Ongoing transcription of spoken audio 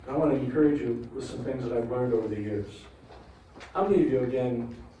want to encourage you with some things that I've learned over the years. How many of you,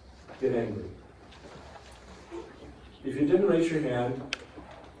 again, get angry? If you didn't raise your hand,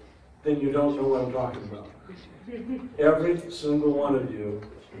 then you don't know what I'm talking about. Every single one of you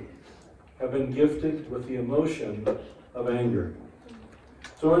have been gifted with the emotion of anger.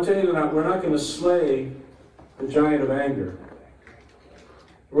 So I want to tell you that we're not going to slay the giant of anger.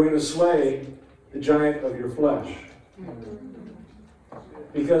 We're going to slay the giant of your flesh.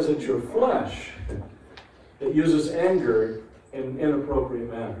 Because it's your flesh that uses anger in an inappropriate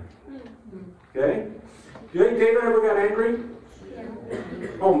manner. Okay? Do you think David ever got angry?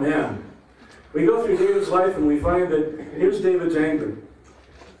 Oh man. We go through David's life and we find that here's David's anger.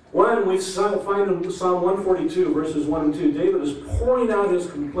 One, we find in Psalm 142, verses 1 and 2, David is pouring out his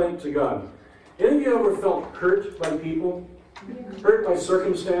complaint to God. Any of you ever felt hurt by people? Hurt by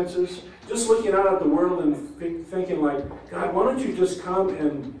circumstances? Just looking out at the world and thinking like, God, why don't you just come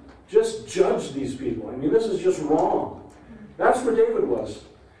and just judge these people? I mean, this is just wrong. That's where David was.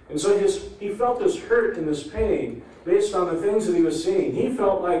 And so he felt this hurt and this pain based on the things that he was seeing. He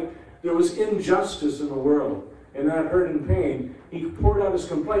felt like there was injustice in the world. And that hurt and pain, he poured out his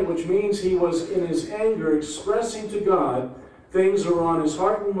complaint, which means he was in his anger expressing to God things that were on his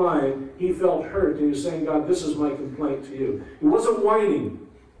heart and mind. He felt hurt, and he was saying, God, this is my complaint to you. He wasn't whining,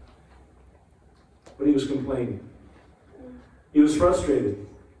 but he was complaining. He was frustrated.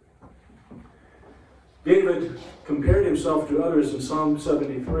 David compared himself to others in Psalm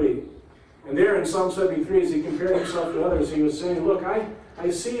 73. And there in Psalm 73, as he compared himself to others, he was saying, look, I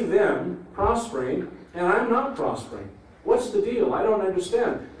see them prospering, and I'm not prospering. What's the deal? I don't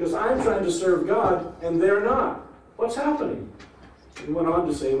understand. Because I'm trying to serve God, and they're not. What's happening? He went on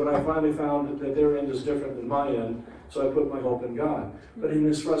to say, but I finally found that their end is different than my end, so I put my hope in God. But in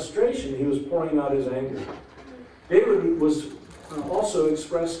his frustration, he was pouring out his anger. David was also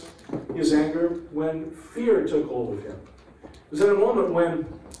expressed his anger when fear took hold of him. It was in a moment when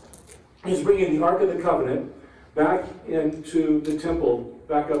he's bringing the Ark of the Covenant back into the temple,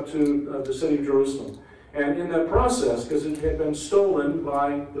 back up to the city of Jerusalem. And in that process, because it had been stolen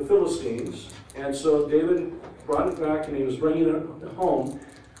by the Philistines, and so David brought it back and he was bringing it home,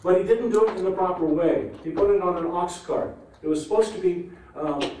 but he didn't do it in the proper way. He put it on an ox cart. It was supposed to be,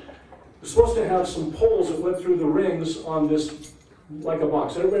 supposed to have some poles that went through the rings on this, like a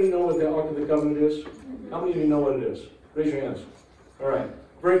box. Everybody know what the Ark of the Covenant is? How many of you know what it is? Raise your hands. All right,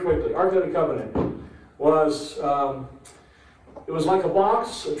 very quickly. Ark of the Covenant was, it was like a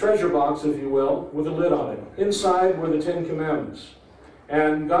box, a treasure box, if you will, with a lid on it. Inside were the 10 Commandments.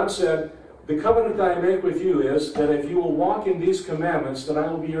 And God said, the covenant that I make with you is that if you will walk in these commandments, that I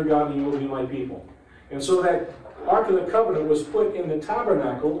will be your God and you will be my people. And so that Ark of the Covenant was put in the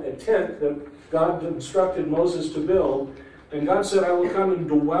tabernacle, a tent that God instructed Moses to build. And God said, I will come and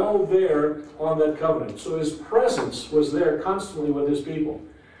dwell there on that covenant. So his presence was there constantly with his people.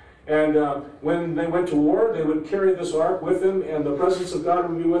 And when they went to war, they would carry this ark with them, and the presence of God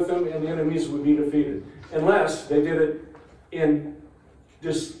would be with them, and the enemies would be defeated. Unless they did it in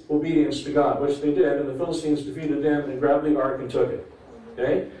disobedience to God, which they did, and the Philistines defeated them and grabbed the ark and took it.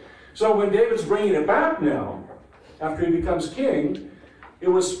 Okay? So when David's bringing it back now, after he becomes king, it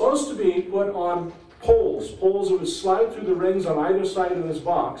was supposed to be put on poles that would slide through the rings on either side of this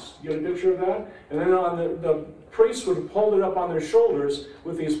box. You get a picture of that? And then on the priests would hold it up on their shoulders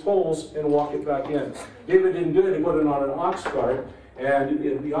with these poles and walk it back in. David didn't do it. He put it on an ox cart, and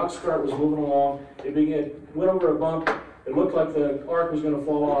the ox cart was moving along. It went over a bump. It looked like the ark was going to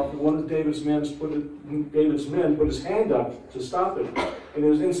fall off. One of David's men put his hand up to stop it, and it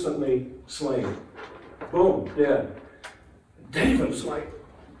was instantly slain. Boom, dead. David's like,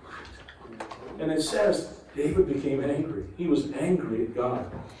 and it says David became angry. He was angry at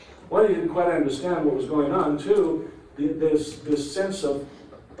God. Well, he didn't quite understand what was going on, too. This sense of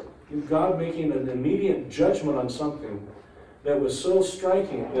God making an immediate judgment on something that was so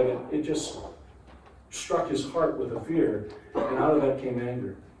striking that it just struck his heart with a fear, and out of that came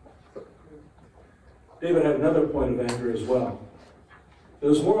anger. David had another point of anger as well. It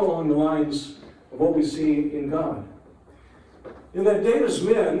was more along the lines of what we see in God. In that David's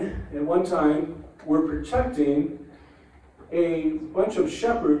men, at one time, were protecting a bunch of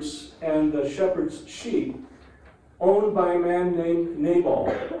shepherds and the shepherds' sheep owned by a man named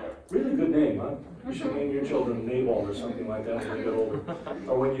Nabal. Really good name, huh? You should name your children Nabal or something like that when you get older.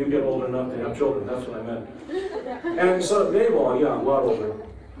 Or when you get old enough to have children, that's what I meant. And so Nabal, yeah, a lot older,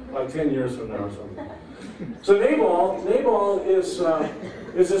 like 10 years from now or something. So Nabal is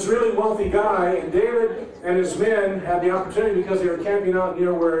this really wealthy guy, and David and his men had the opportunity because they were camping out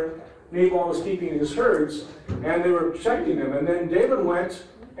near where Nabal was keeping his herds, and they were protecting them. And then David went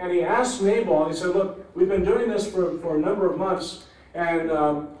and he asked Nabal, he said, look, we've been doing this for a number of months, and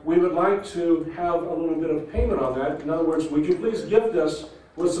we would like to have a little bit of payment on that. In other words, would you please gift us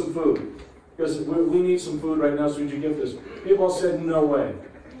with some food? Because we need some food right now, so would you gift us? Nabal said, no way.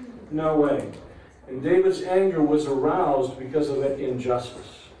 No way. And David's anger was aroused because of that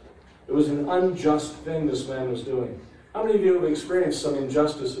injustice. It was an unjust thing this man was doing. How many of you have experienced some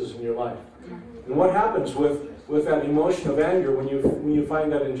injustices in your life? And what happens with that emotion of anger when you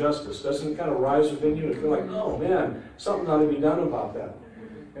find that injustice? Doesn't it kind of rise within you and feel like, oh man, something ought to be done about that?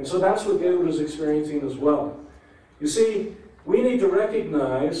 And so that's what David was experiencing as well. You see, we need to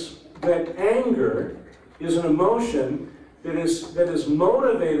recognize that anger is an emotion that is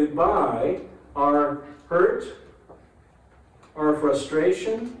motivated by our hurt, our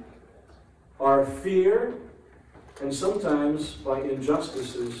frustration, our fear, and sometimes by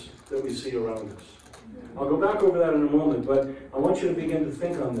injustices that we see around us. I'll go back over that in a moment, but I want you to begin to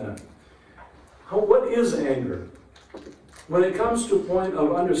think on that. What is anger? When it comes to a point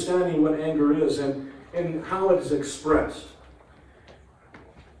of understanding what anger is and how it is expressed,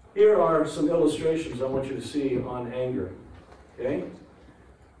 here are some illustrations I want you to see on anger. Okay?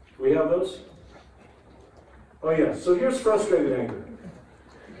 Do we have those? Oh yeah, so here's frustrated anger.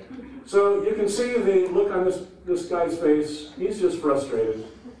 So you can see the look on this guy's face. He's just frustrated.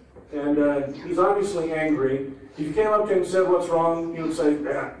 And he's obviously angry. If you came up to him and said, what's wrong? He would say,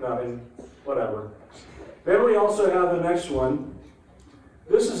 nothing, whatever. Then we also have the next one.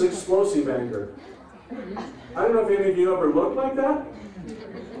 This is explosive anger. I don't know if any of you ever looked like that,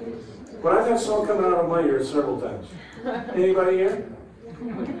 but I've had smoke coming out of my ears several times. Anybody here?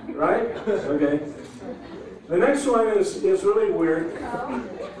 Right? Okay. The next one is really weird.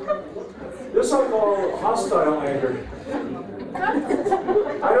 This I'll call hostile anger.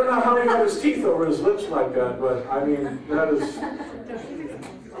 I don't know how he got his teeth over his lips like that, but I mean, that is...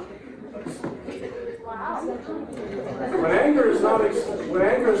 When anger is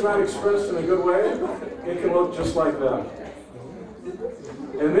not expressed in a good way, it can look just like that.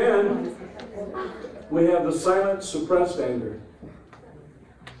 And then we have the silent, suppressed anger.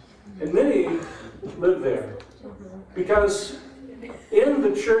 And many live there. Because in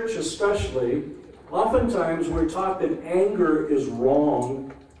the church especially, oftentimes we're taught that anger is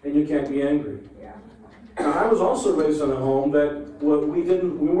wrong and you can't be angry. Now, I was also raised in a home that we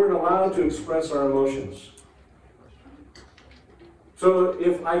weren't allowed to express our emotions. So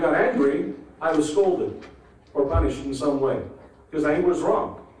if I got angry, I was scolded or punished in some way. Because anger was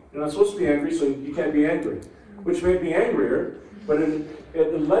wrong. You're not supposed to be angry, so you can't be angry. Which made me angrier, but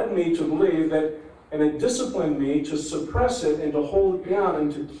it led me to believe that, and it disciplined me to suppress it and to hold it down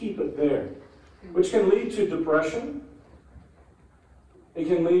and to keep it there. Which can lead to depression. It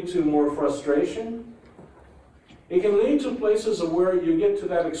can lead to more frustration. It can lead to places of where you get to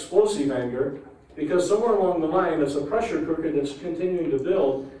that explosive anger, because somewhere along the line there's a pressure cooker that's continuing to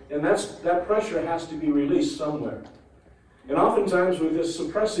build, and that pressure has to be released somewhere. And oftentimes with this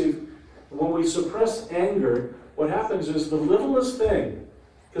when we suppress anger, what happens is the littlest thing,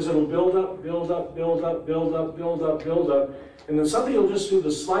 because it'll build up, build up, build up, build up, build up, build up, and then somebody will just do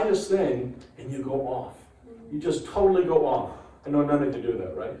the slightest thing, and you go off. You just totally go off. I know none of you do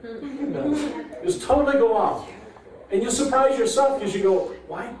that, right? No. Just totally go off. And you surprise yourself because you go,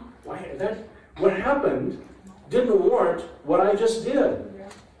 why what happened didn't warrant what I just did.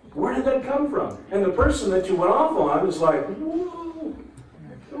 Where did that come from? And the person that you went off on is like, whoa,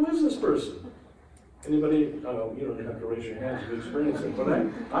 who is this person? Anybody, you don't have to raise your hands to experience it, but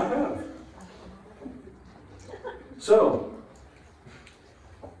I have. So,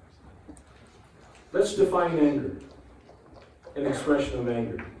 let's define anger, an expression of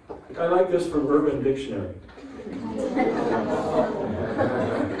anger. I like this from Urban Dictionary.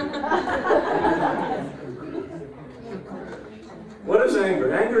 What is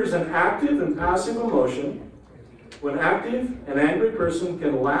anger? Anger is an active and passive emotion. When active, an angry person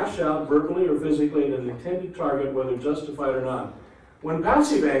can lash out verbally or physically at an intended target, whether justified or not. When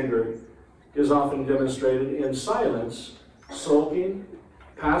passive anger is often demonstrated in silence, sulking,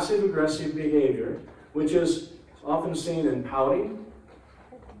 passive-aggressive behavior, which is often seen in pouting,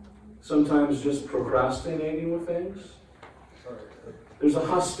 sometimes just procrastinating with things. There's a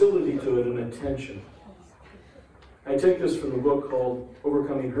hostility to it and a tension. I take this from a book called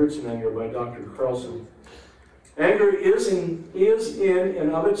Overcoming Hurts and Anger by Dr. Carlson. Anger is in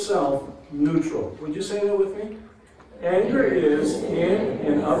and of itself neutral. Would you say that with me? Anger is in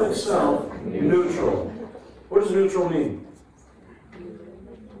and of itself neutral. What does neutral mean?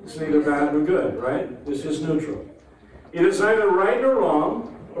 It's neither bad nor good, right? It's just neutral. It is neither right nor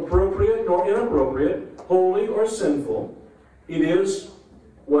wrong, appropriate nor inappropriate, holy or sinful. It is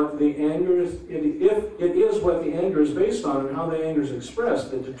what the anger is, if it is what the anger is based on and how the anger is expressed,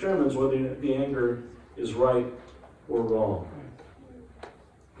 that determines whether the anger is right or wrong.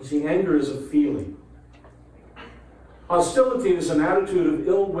 You see, anger is a feeling. Hostility is an attitude of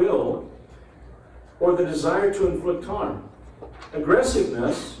ill will or the desire to inflict harm.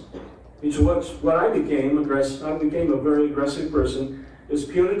 Aggressiveness, which is what I became. I became a very aggressive person, is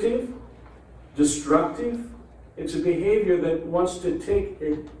punitive, destructive. It's a behavior that wants to take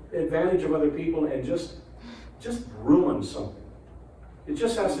advantage of other people and just ruin something. It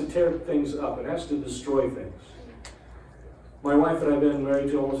just has to tear things up. It has to destroy things. My wife and I have been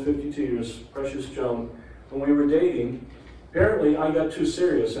married to almost 52 years, Precious Joan. When we were dating, apparently I got too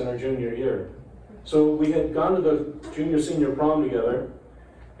serious in our junior year. So we had gone to the junior-senior prom together,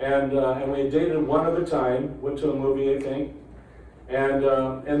 and we had dated one other time, went to a movie, I think, and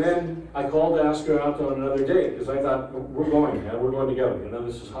then I called to ask her out on another date, because I thought, we're going, man, we're going together,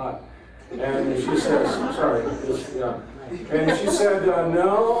 this is hot. And she says, and she said,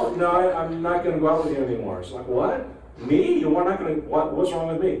 no, I'm not going to go out with you anymore. It's like, what? Me? You're not going to, what's wrong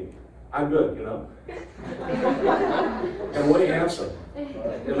with me? I'm good, And what do you answer?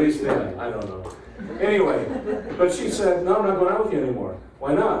 At least then, I don't know. Anyway, but she said, no, I'm not going out with you anymore.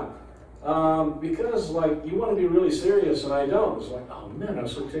 Why not? Because, you want to be really serious and I don't. It's like, oh man, I'm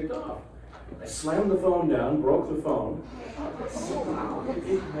so ticked off. I slammed the phone down, broke the phone.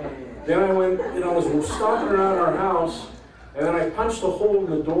 Then I went, was stalking around our house, and then I punched a hole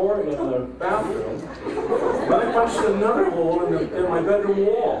in the door in the bathroom. Then I punched another hole in my bedroom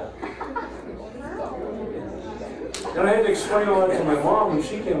wall. And I had to explain all that to my mom when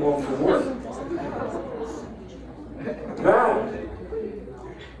she came home from work.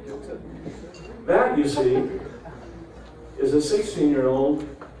 That, you see, is a 16-year-old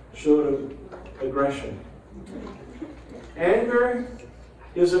showed of aggression. Anger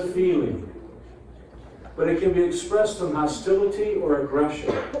is a feeling, but it can be expressed in hostility or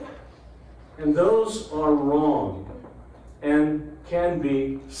aggression. And those are wrong and can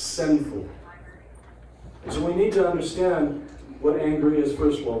be sinful. And so we need to understand what anger is,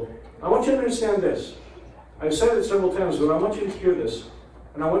 first of all. I want you to understand this. I've said it several times, but I want you to hear this.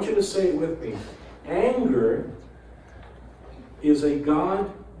 And I want you to say it with me. Anger is a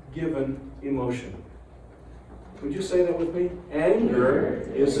God-given emotion. Would you say that with me? Anger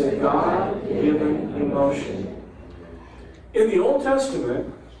is a God-given emotion. In the Old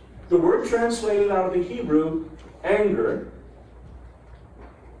Testament, the word translated out of the Hebrew, anger,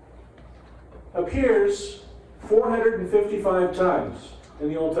 appears 455 times in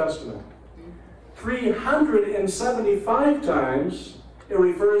the Old Testament. 375 times it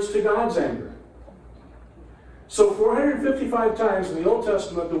refers to God's anger. So 455 times in the Old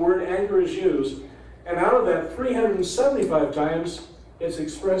Testament the word anger is used, and out of that 375 times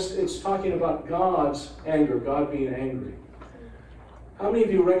it's talking about God's anger, God being angry. How many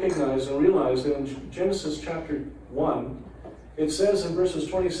of you recognize and realize that in Genesis chapter 1, it says in verses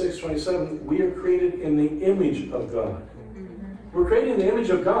 26, 27, we are created in the image of God. We're created in the image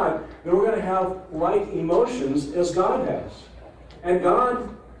of God, and we're going to have like emotions as God has. And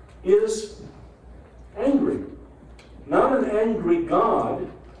God is angry. Not an angry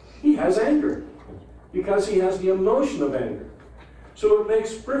God, He has anger, because He has the emotion of anger. So it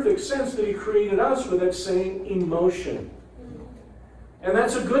makes perfect sense that He created us with that same emotion. And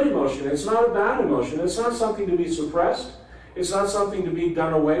that's a good emotion. It's not a bad emotion. It's not something to be suppressed. It's not something to be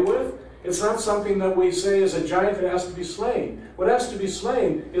done away with. It's not something that we say is a giant that has to be slain. What has to be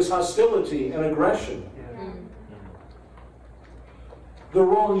slain is hostility and aggression. The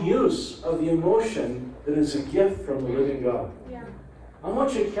wrong use of the emotion that is a gift from the living God. I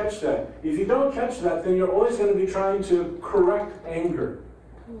want you to catch that. If you don't catch that, then you're always going to be trying to correct anger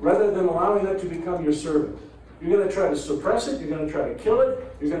rather than allowing that to become your servant. You're going to try to suppress it. You're going to try to kill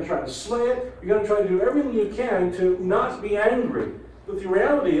it. You're going to try to slay it. You're going to try to do everything you can to not be angry. But the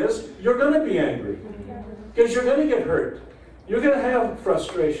reality is, you're going to be angry. Because you're going to get hurt. You're going to have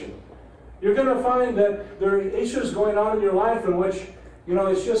frustration. You're going to find that there are issues going on in your life in which,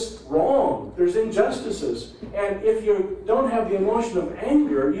 it's just wrong. There's injustices. And if you don't have the emotion of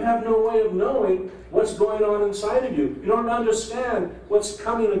anger, you have no way of knowing what's going on inside of you. You don't understand what's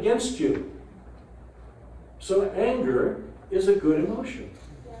coming against you. So anger is a good emotion.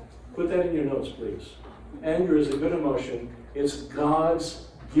 Put that in your notes, please. Anger is a good emotion. It's God's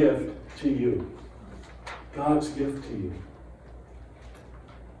gift to you. God's gift to you.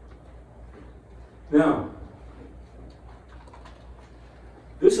 Now,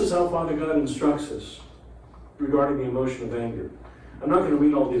 this is how Father God instructs us regarding the emotion of anger. I'm not going to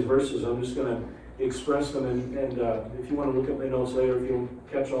read all these verses. I'm just going to express them. And if you want to look at my notes later, if you'll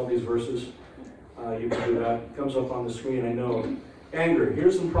catch all these verses, you can do that. It comes up on the screen, I know. Anger.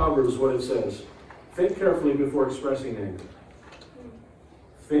 Here's in Proverbs what it says. Think carefully before expressing anger.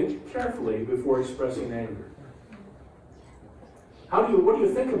 Think carefully before expressing anger. What do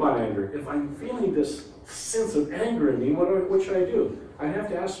you think about anger? If I'm feeling this sense of anger in me, what should I do? I have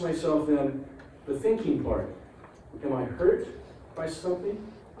to ask myself then the thinking part. Am I hurt by something?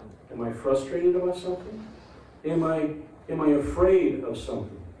 Am I frustrated about something? Am I afraid of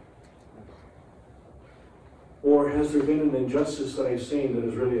something? Or has there been an injustice that I've seen that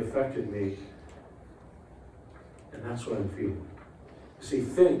has really affected me? And that's what I'm feeling. See,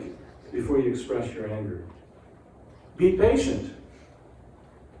 think before you express your anger. Be patient.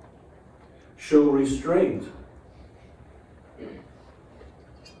 Show restraint.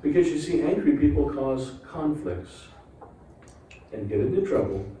 Because you see, angry people cause conflicts and get into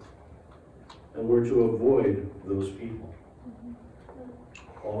trouble, and we're to avoid those people.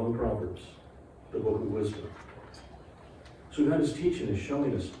 All in Proverbs, the book of wisdom. So God is teaching us,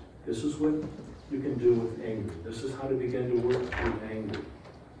 showing us, this is what you can do with anger. This is how to begin to work through anger.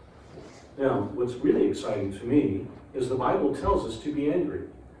 Now, what's really exciting to me is the Bible tells us to be angry.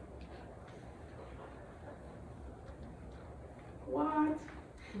 What?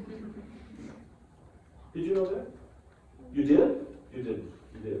 Did you know that? You did? You didn't.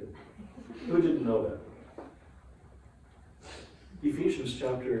 You did. Who didn't know that? Ephesians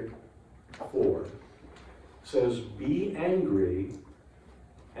chapter 4 says, be angry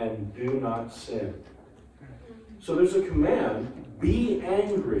and do not sin. So there's a command, be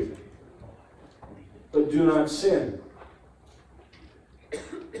angry, but do not sin.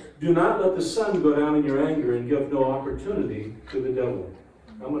 Do not let the sun go down in your anger and give no opportunity to the devil.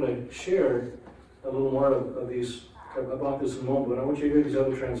 I'm going to share a little more of these about this in a moment, but I want you to hear these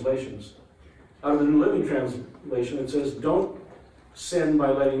other translations. Out of the New Living Translation, it says, don't sin by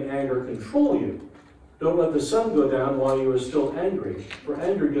letting anger control you. Don't let the sun go down while you are still angry, for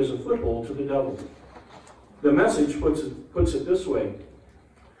anger gives a foothold to the devil. The Message puts it this way.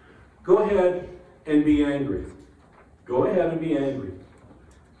 Go ahead and be angry. Go ahead and be angry.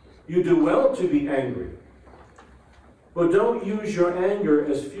 You do well to be angry, but don't use your anger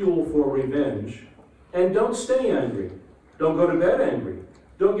as fuel for revenge, and don't stay angry. Don't go to bed angry.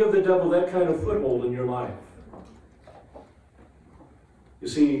 Don't give the devil that kind of foothold in your life. You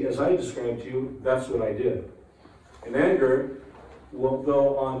see, as I described to you, that's what I did. And anger,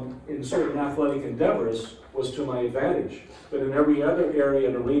 though in certain athletic endeavors, was to my advantage. But in every other area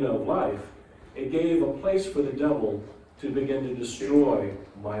and arena of life, it gave a place for the devil to begin to destroy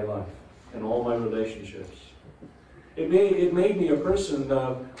my life and all my relationships. It made me a person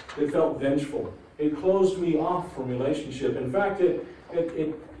that felt vengeful. It closed me off from relationship. In fact, it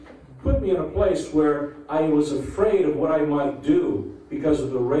put me in a place where I was afraid of what I might do because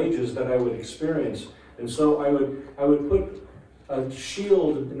of the rages that I would experience. And so I would put a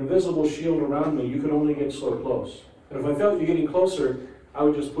shield, an invisible shield around me. You could only get so close. And if I felt you getting closer, I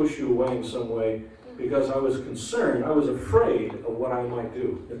would just push you away in some way because I was concerned, I was afraid of what I might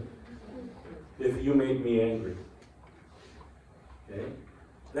do if you made me angry. Okay?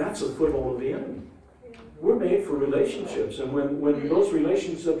 That's a foothold of the enemy. We're made for relationships, and when those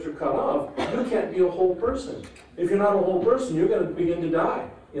relationships are cut off, you can't be a whole person. If you're not a whole person, you're going to begin to die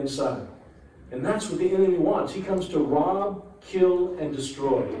inside. And that's what the enemy wants. He comes to rob, kill, and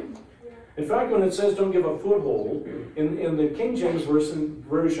destroy. In fact, when it says don't give a foothold, in the King James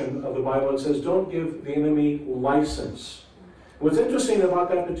version of the Bible, it says don't give the enemy license. What's interesting about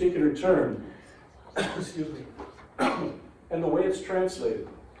that particular term, excuse me, and the way it's translated,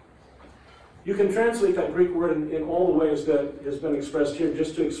 you can translate that Greek word in all the ways that has been expressed here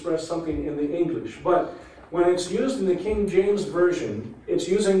just to express something in the English. But when it's used in the King James Version, it's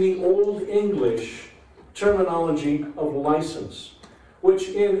using the Old English terminology of license, which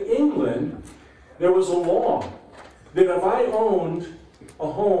in England, there was a law that if I owned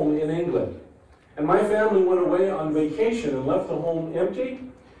a home in England and my family went away on vacation and left the home empty,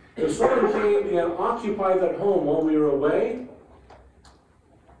 if someone came and occupied that home while we were away,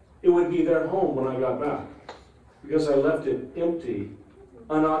 it would be their home when I got back, because I left it empty,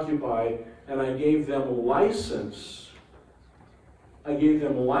 unoccupied, and I gave them license. I gave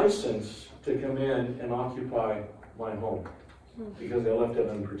them license to come in and occupy my home, because I left it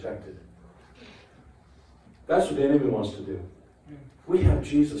unprotected. That's what the enemy wants to do. We have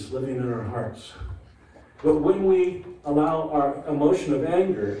Jesus living in our hearts. But when we allow our emotion of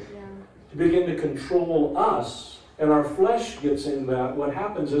anger to begin to control us, and our flesh gets in that, what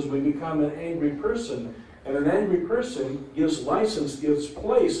happens is we become an angry person, And an angry person gives license, gives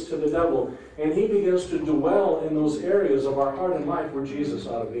place to the devil, and he begins to dwell in those areas of our heart and life where Jesus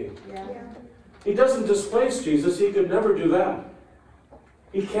ought to be. Yeah. He doesn't displace Jesus. He could never do that.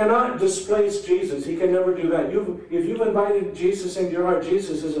 He cannot displace Jesus. He can never do that. If you've invited Jesus into your heart,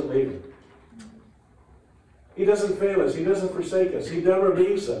 Jesus isn't leaving. He doesn't fail us. He doesn't forsake us. He never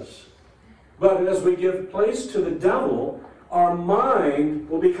leaves us. But as we give place to the devil, our mind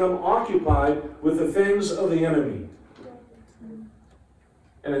will become occupied with the things of the enemy.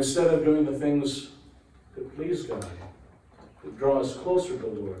 And instead of doing the things that please God, that draw us closer to the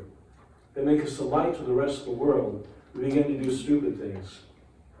Lord, that make us a light to the rest of the world, we begin to do stupid things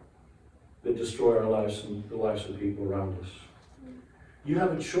that destroy our lives and the lives of people around us. You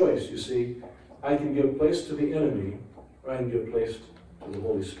have a choice, you see. I can give place to the enemy, or I can give place to the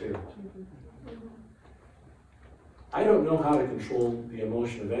Holy Spirit. I don't know how to control the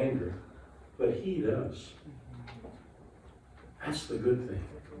emotion of anger, but He does. That's the good thing.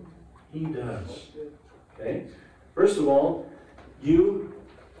 He does. Okay? First of all, you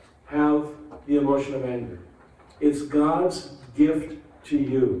have the emotion of anger. It's God's gift to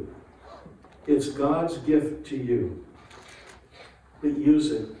you. It's God's gift to you. But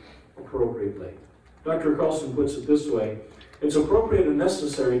use it appropriately. Dr. Carlson puts it this way: it's appropriate and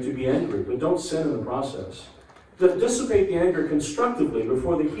necessary to be angry, but don't sin in the process. Dissipate the anger constructively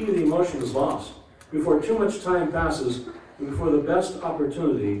before the heat of the emotion is lost, before too much time passes, and before the best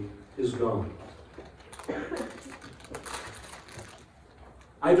opportunity is gone.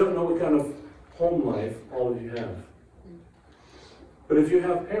 I don't know what kind of home life all of you have. But if you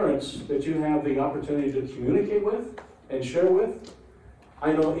have parents that you have the opportunity to communicate with and share with,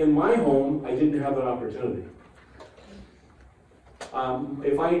 I know in my home, I didn't have that opportunity.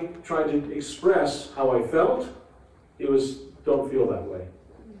 If I tried to express how I felt, it was, don't feel that way.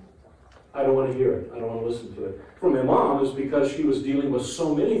 I don't want to hear it. I don't want to listen to it. For my mom, it was because she was dealing with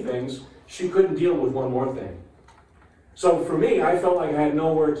so many things, she couldn't deal with one more thing. So for me, I felt like I had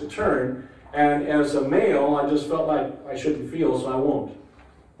nowhere to turn, and as a male, I just felt like I shouldn't feel, so I won't.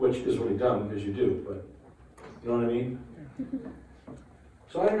 Which is really dumb, because you do, but you know what I mean?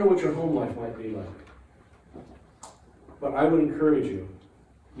 So I don't know what your home life might be like. But I would encourage you,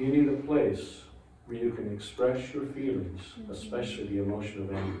 you need a place where you can express your feelings, especially the emotion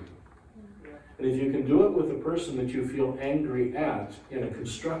of anger. And if you can do it with a person that you feel angry at in a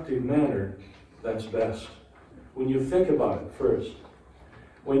constructive manner, that's best. When you think about it first,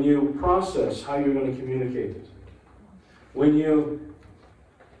 when you process how you're going to communicate it, when you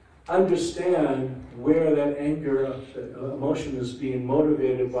understand where that anger emotion is being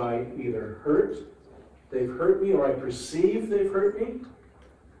motivated by either hurt, they've hurt me, or I perceive they've hurt me,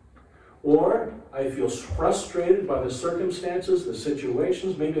 or I feel frustrated by the circumstances, the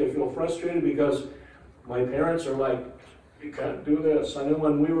situations. Maybe I feel frustrated because my parents are like, you can't do this. I know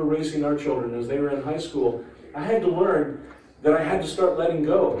when we were raising our children as they were in high school, I had to learn that I had to start letting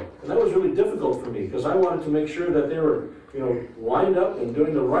go. And that was really difficult for me because I wanted to make sure that they were, lined up and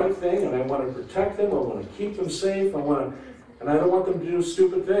doing the right thing, and I want to protect them, I want to keep them safe, and I don't want them to do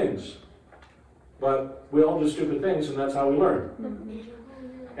stupid things. But we all do stupid things, and that's how we learn.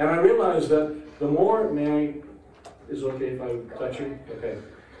 And I realized that the more, is it okay if I touch you? Okay.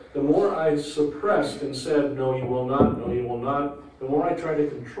 The more I suppressed and said, no, you will not, no, you will not, the more I tried to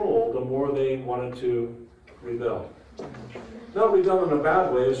control, the more they wanted to rebel. Not rebel in a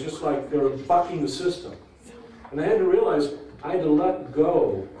bad way, it's just like they were bucking the system. And I had to realize I had to let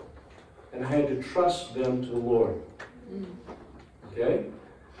go, and I had to trust them to the Lord. Okay?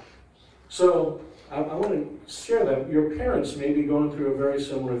 So, I want to share that. Your parents may be going through a very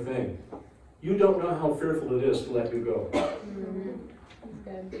similar thing. You don't know how fearful it is to let you go.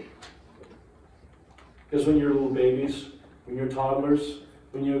 Because when you're little babies, when you're toddlers,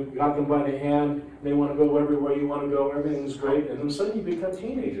 when you got them by the hand, they want to go everywhere you want to go, everything's great, and then suddenly you become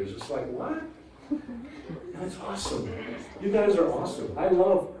teenagers. It's like, what? That's awesome. You guys are awesome. I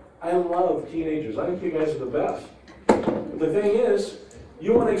love teenagers. I think you guys are the best. But the thing is,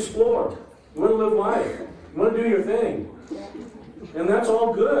 you want to explore. You want to live life. You want to do your thing. And that's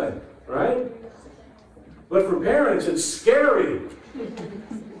all good, right? But for parents, it's scary.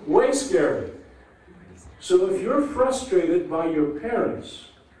 Way scary. So if you're frustrated by your parents,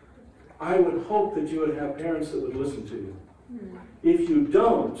 I would hope that you would have parents that would listen to you. If you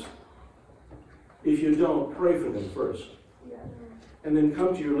don't, pray for them first. And then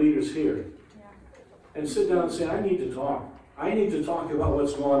come to your leaders here. And sit down and say, I need to talk. I need to talk about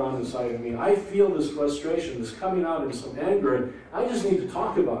what's going on inside of me. I feel this frustration, this coming out in some anger, and I just need to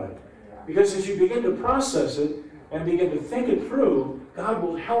talk about it. Because as you begin to process it and begin to think it through, God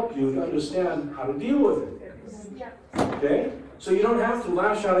will help you to understand how to deal with it. Okay? So you don't have to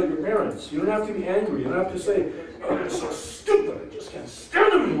lash out at your parents. You don't have to be angry. You don't have to say, oh, they're so stupid. I just can't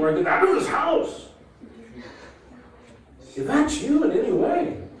stand them anymore. Get out of this house. If that's you in any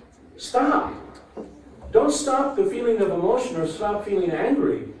way, stop. Don't stop the feeling of emotion or stop feeling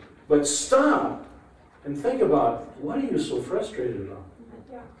angry, but stop and think about, what are you so frustrated about?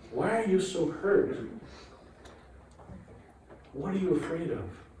 Why are you so hurt? What are you afraid of?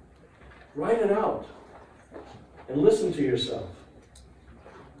 Write it out and listen to yourself.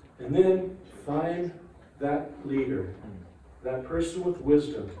 And then find that leader, that person with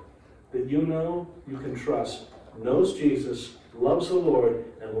wisdom that you know you can trust, knows Jesus, loves the Lord,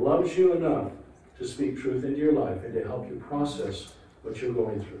 and loves you enough to speak truth into your life and to help you process what you're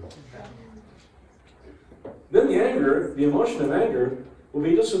going through. Then the anger, the emotion of anger, will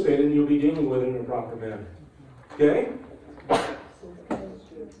be dissipated and you'll be dealing with it in a proper manner. Okay?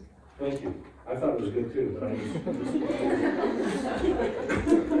 Thank you. I thought it was good too, but I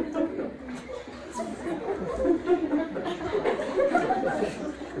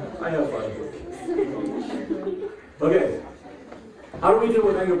I have fun. Okay. How do we deal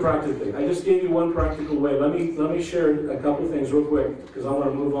with anger practically? I just gave you one practical way. Let me share a couple things real quick because I want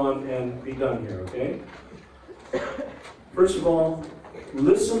to move on and be done here, okay? First of all,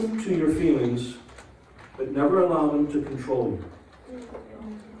 listen to your feelings, but never allow them to control you.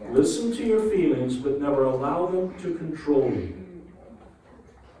 Listen to your feelings, but never allow them to control you.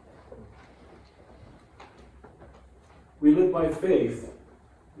 We live by faith,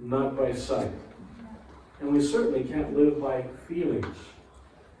 not by sight. And we certainly can't live by feelings.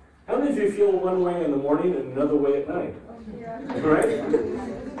 How many of you feel one way in the morning and another way at night? Right?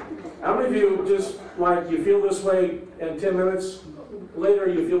 How many of you just, like, you feel this way and 10 minutes later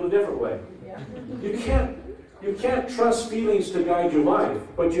you feel a different way? You can't trust feelings to guide your life,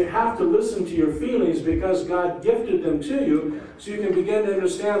 but you have to listen to your feelings because God gifted them to you so you can begin to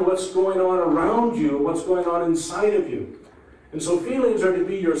understand what's going on around you, what's going on inside of you. And so feelings are to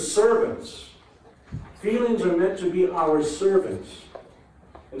be your servants. Feelings are meant to be our servants.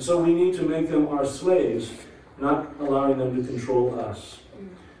 And so we need to make them our slaves, not allowing them to control us.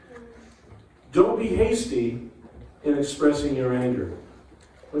 Don't be hasty in expressing your anger.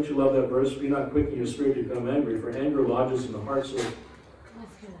 Don't you love that verse? Be not quick in your spirit to become angry, for anger lodges in the hearts of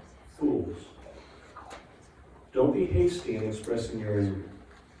fools. Don't be hasty in expressing your anger.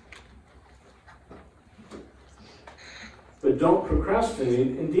 But don't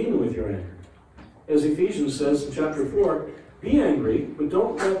procrastinate in dealing with your anger. As Ephesians says in chapter 4, be angry, but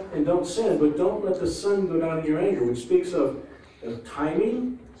don't sin, but don't let the sun go down in your anger, which speaks of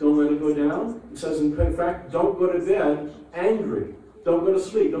timing. Don't let it go down. It says, in fact, don't go to bed angry. Don't go to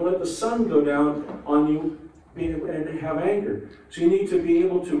sleep. Don't let the sun go down on you and have anger. So you need to be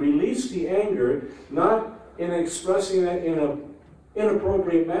able to release the anger, not in expressing it in an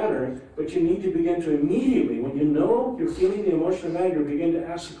inappropriate manner, but you need to begin to immediately, when you know you're feeling the emotion of anger, begin to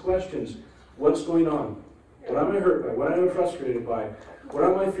ask the questions. What's going on? What am I hurt by? What am I frustrated by? What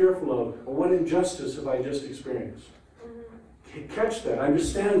am I fearful of? Or what injustice have I just experienced? Catch that,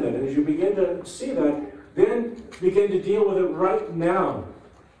 understand that, and as you begin to see that, then begin to deal with it right now.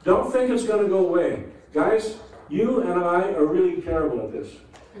 Don't think it's going to go away. Guys, you and I are really terrible at this.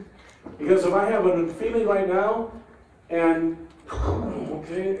 Because if I have a feeling right now, and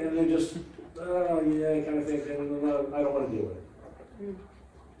okay, and then just, yeah, kind of thing, and I don't want to deal with it.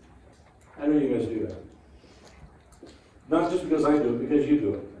 I know you guys do that. Not just because I do it, because you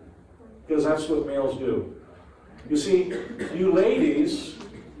do it. Because that's what males do. You see, you ladies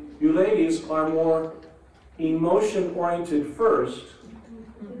are more emotion-oriented first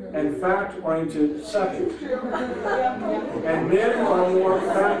and fact-oriented second. And men are more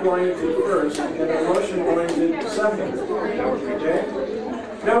fact-oriented first and emotion-oriented second. Okay?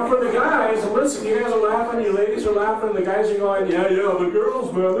 Now for the guys, listen, you guys are laughing, you ladies are laughing, the guys are going, yeah, the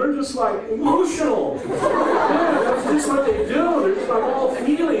girls, man, they're just like emotional. Yeah, that's just what they do. They're just like all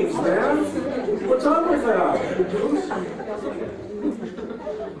feelings, man. What's up with that?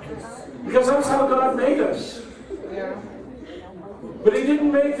 Because that's how God made us. But He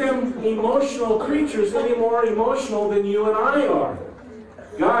didn't make them emotional creatures any more emotional than you and I are.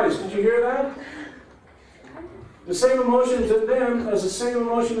 Guys, did you hear that? The same emotions in them as the same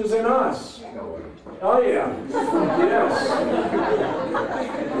emotion is in us. Oh yeah. Yes.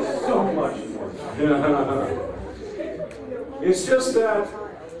 So much more. It's just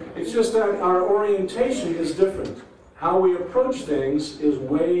that our orientation is different. How we approach things is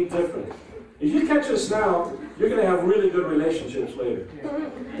way different. If you catch this now, you're going to have really good relationships later.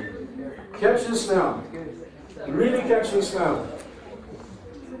 Catch this now. Really catch this now.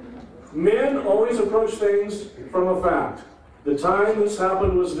 Men always approach things from a fact. The time this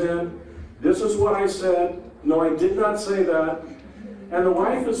happened was then. This is what I said. No, I did not say that. And the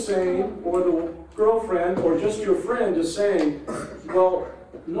wife is saying, or the girlfriend, or just your friend is saying, well,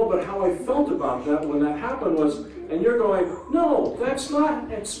 no, but how I felt about that when that happened was, and you're going, no, that's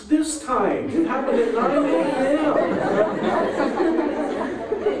not, it's this time. It happened at 9 a.m.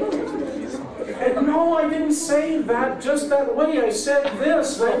 And no, I didn't say that just that way. I said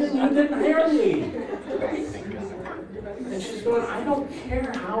this. You didn't hear me. And she's going, I don't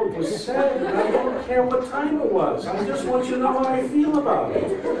care how it was said. I don't care what time it was. I just want you to know how I feel about it.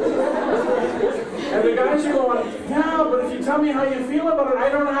 And the guys are going, yeah, but if you tell me how you feel about it, I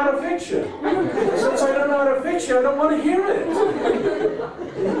don't know how to fix you. Since I don't know how to fix you, I don't want to hear it.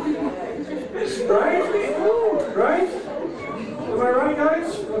 Right? Right? Am I right,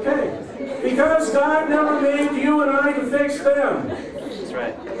 guys? Okay. Because God never made you and I to fix them. That's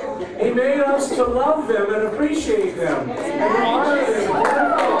right. He made us to love them and appreciate them. And honor them.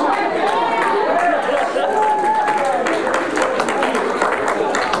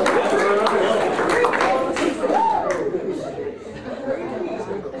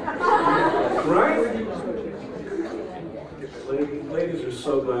 Right? Ladies are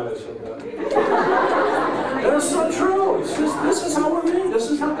so glad I said that. That is so true. It's just, this is how we're made. This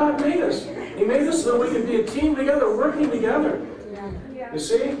is how God made us. He made us so that we can be a team together, working together. You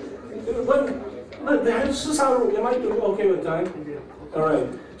see? This is how, am I okay with time? All right.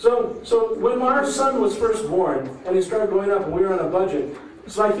 So when our son was first born, and he started growing up, and we were on a budget,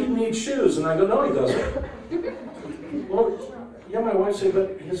 it's like he needs shoes, and I go, no, he doesn't. Well, yeah, my wife said,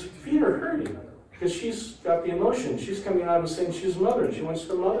 but his feet are hurting. Because she's got the emotion. She's coming out and saying she's mother, and she wants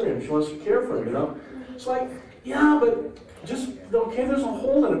to mother him. She wants to care for him, you know? It's like, yeah, but just, okay, there's a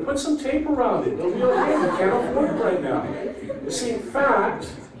hole in it. Put some tape around it. It'll be okay. You can't afford it right now. You see, fact,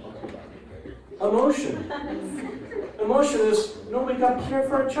 emotion. Emotion is, no, we got to care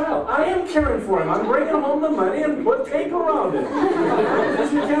for our child. I am caring for him. I'm bringing home the money and put tape around it.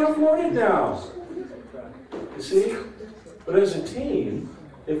 Because we can't afford it now. You see? But as a team,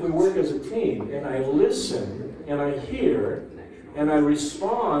 if we work as a team, and I listen, and I hear, and I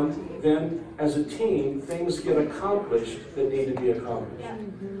respond, then as a team, things get accomplished that need to be accomplished.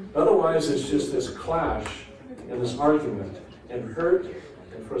 Otherwise, it's just this clash and this argument, and hurt,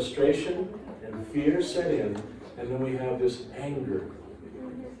 and frustration, and fear set in, and then we have this anger.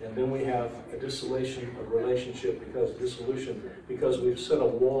 And then we have a dissolution of relationship dissolution, because we've set a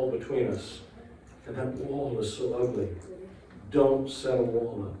wall between us. And that wall is so ugly. Don't set a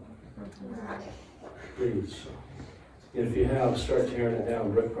wall up. Please. And if you have, start tearing it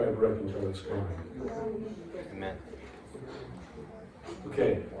down, brick by brick, until it's gone. Amen.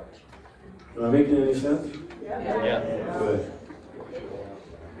 Okay. Am I making any sense? Yeah. Good.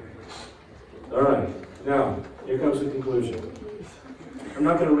 All right. Now, here comes the conclusion. I'm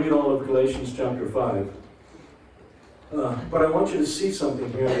not going to read all of Galatians chapter 5. But I want you to see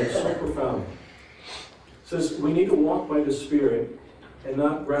something here that's so profound. It says, we need to walk by the Spirit and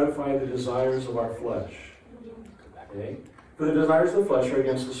not gratify the desires of our flesh. Okay? For the desires of the flesh are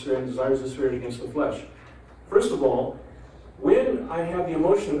against the Spirit, and desires of the Spirit against the flesh. First of all, when I have the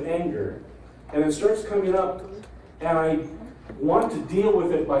emotion of anger, and it starts coming up, and I want to deal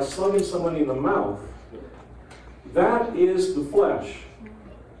with it by slugging somebody in the mouth, that is the flesh.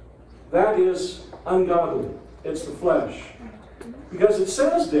 That is ungodly. It's the flesh. Because it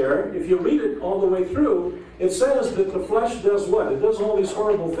says there, if you read it all the way through, it says that the flesh does what? It does all these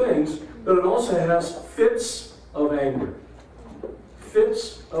horrible things, but it also has fits of anger.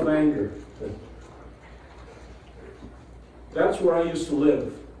 Fits of anger. That's where I used to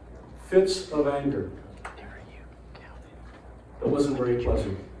live. Fits of anger. It wasn't very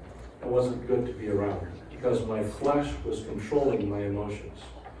pleasant. It wasn't good to be around, because my flesh was controlling my emotions.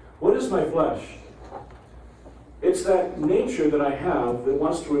 What is my flesh? It's that nature that I have that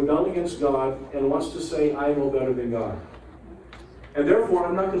wants to rebel against God and wants to say, I know better than God. And therefore,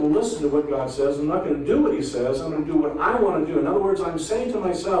 I'm not going to listen to what God says. I'm not going to do what He says. I'm going to do what I want to do. In other words, I'm saying to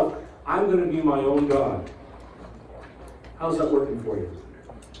myself, I'm going to be my own God. How's that working for you?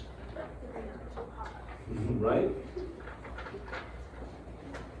 Right?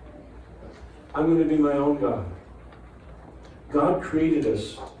 I'm going to be my own God. God created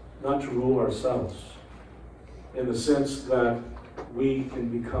us not to rule ourselves, in the sense that we can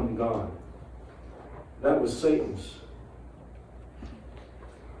become God. That was Satan's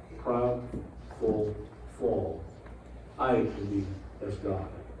proud, full fall. I can be as God.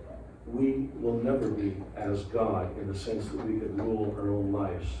 We will never be as God in the sense that we can rule our own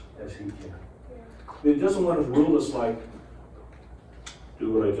lives as He can. He doesn't want to rule us like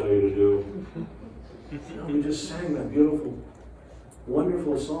do what I tell you to do. We just sang that beautiful,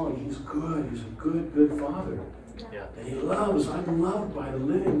 wonderful song. He's good. He's a good, good Father. Yeah. And He loves. I'm loved by the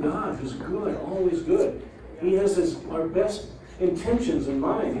living God who's good, always good. He has our best intentions in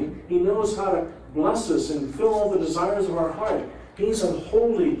mind. He knows how to bless us and fill all the desires of our heart. He's a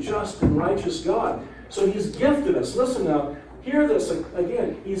holy, just, and righteous God. So He's gifted us. Listen now, hear this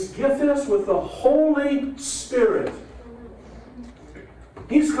again. He's gifted us with the Holy Spirit.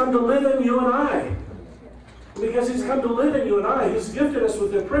 He's come to live in you and I. Because He's come to live in you and I, He's gifted us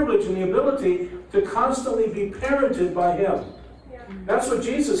with the privilege and the ability to constantly be parented by Him. That's what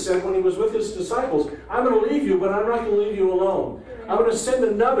Jesus said when He was with His disciples. I'm going to leave you, but I'm not going to leave you alone. I'm going to send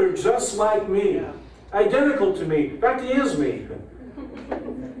another just like me, identical to me. In fact, He is me.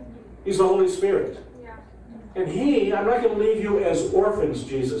 He's the Holy Spirit. And I'm not going to leave you as orphans,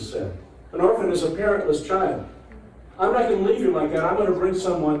 Jesus said. An orphan is a parentless child. I'm not going to leave you like that. I'm going to bring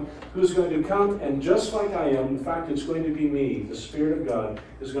someone who's going to come, and just like I am, in fact, it's going to be me. The Spirit of God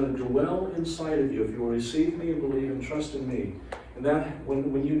is going to dwell inside of you if you will receive me and believe and trust in me. And that,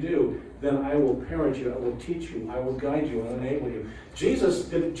 when you do, then I will parent you, I will teach you, I will guide you and enable you.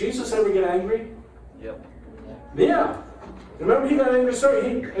 Did Jesus ever get angry? Yep. Yeah. Remember, He got angry.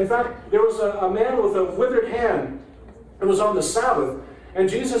 In fact, there was a man with a withered hand. It was on the Sabbath. And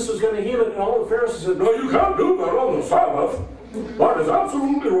Jesus was going to heal it, and all the Pharisees said, no, you can't do that on the Sabbath. That is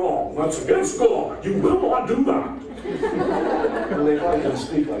absolutely wrong. That's against God. You will not do that. Well, they probably didn't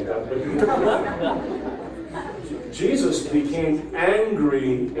speak like that. But Jesus became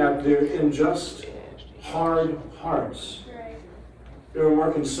angry at their unjust, hard hearts. They were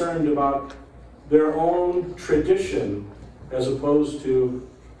more concerned about their own tradition as opposed to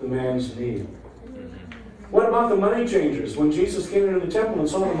the man's need. What about the money changers? When Jesus came into the temple and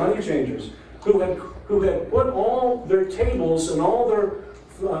saw the money changers who had put all their tables and all their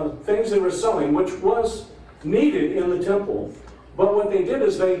things they were selling, which was needed in the temple, but what they did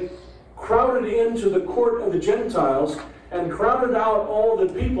is they crowded into the court of the Gentiles and crowded out all the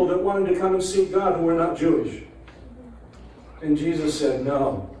people that wanted to come and seek God who were not Jewish. And Jesus said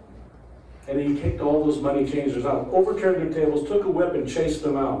no. And He kicked all those money changers out, overturned their tables, took a whip and chased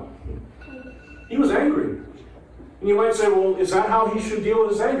them out. He was angry. And you might say, well, is that how He should deal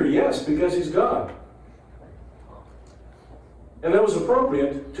with His anger? Yes, because He's God. And that was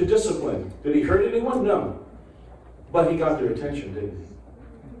appropriate to discipline. Did He hurt anyone? No. But He got their attention, didn't He?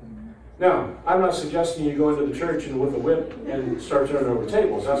 Now, I'm not suggesting you go into the church and with a whip and start turning over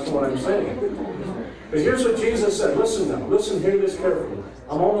tables. That's not what I'm saying. But here's what Jesus said. Listen now. Listen, hear this carefully.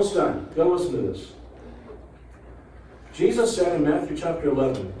 I'm almost done. Go listen to this. Jesus said in Matthew chapter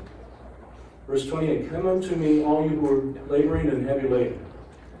 11, verse 28, come unto me, all you who are laboring and heavy laden.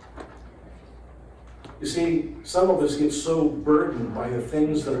 You see, some of us get so burdened by the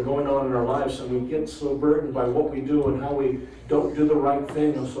things that are going on in our lives, and we get so burdened by what we do and how we don't do the right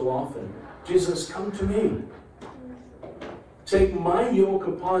thing so often. Jesus, come to me. Take my yoke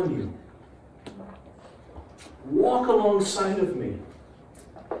upon you. Walk alongside of me.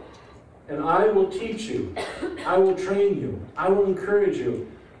 And I will teach you. I will train you. I will encourage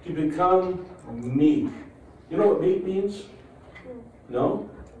you to become meek. You know what meek means? No?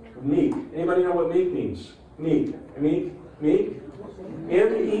 Meek. Anybody know what meek means? Meek. Meek? Meek?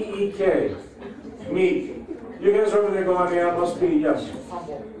 M-E-E-K. Meek. You guys over there going, yeah, it must be, yes.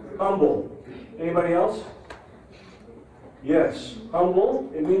 Humble. Anybody else? Yes.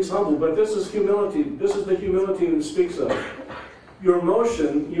 Humble. It means humble. But this is humility. This is the humility it speaks of. Your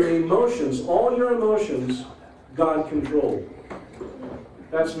emotions, all your emotions, God controlled.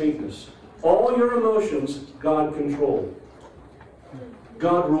 That's meekness. All your emotions, God controlled.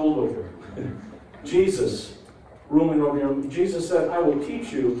 God ruled over. Jesus ruling over you. Jesus said, I will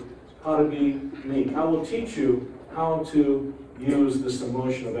teach you how to be meek. I will teach you how to use this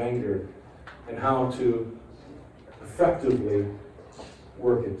emotion of anger and how to effectively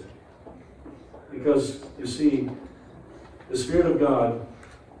work it. Because, you see, the Spirit of God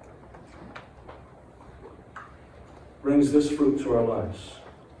brings this fruit to our lives.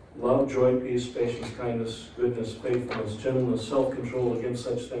 Love, joy, peace, patience, kindness, goodness, faithfulness, gentleness, self-control. Against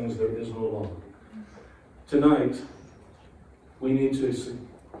such things there is no law. Tonight, we need to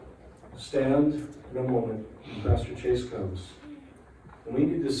stand in a moment when Pastor Chase comes. And we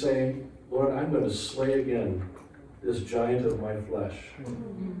need to say, Lord, I'm going to slay again this giant of my flesh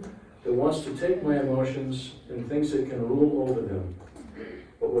that wants to take my emotions and thinks it can rule over them.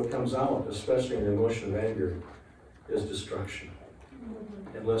 But what comes out, especially in the emotion of anger, is destruction.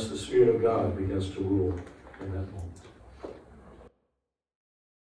 Unless the Spirit of God begins to rule in that moment.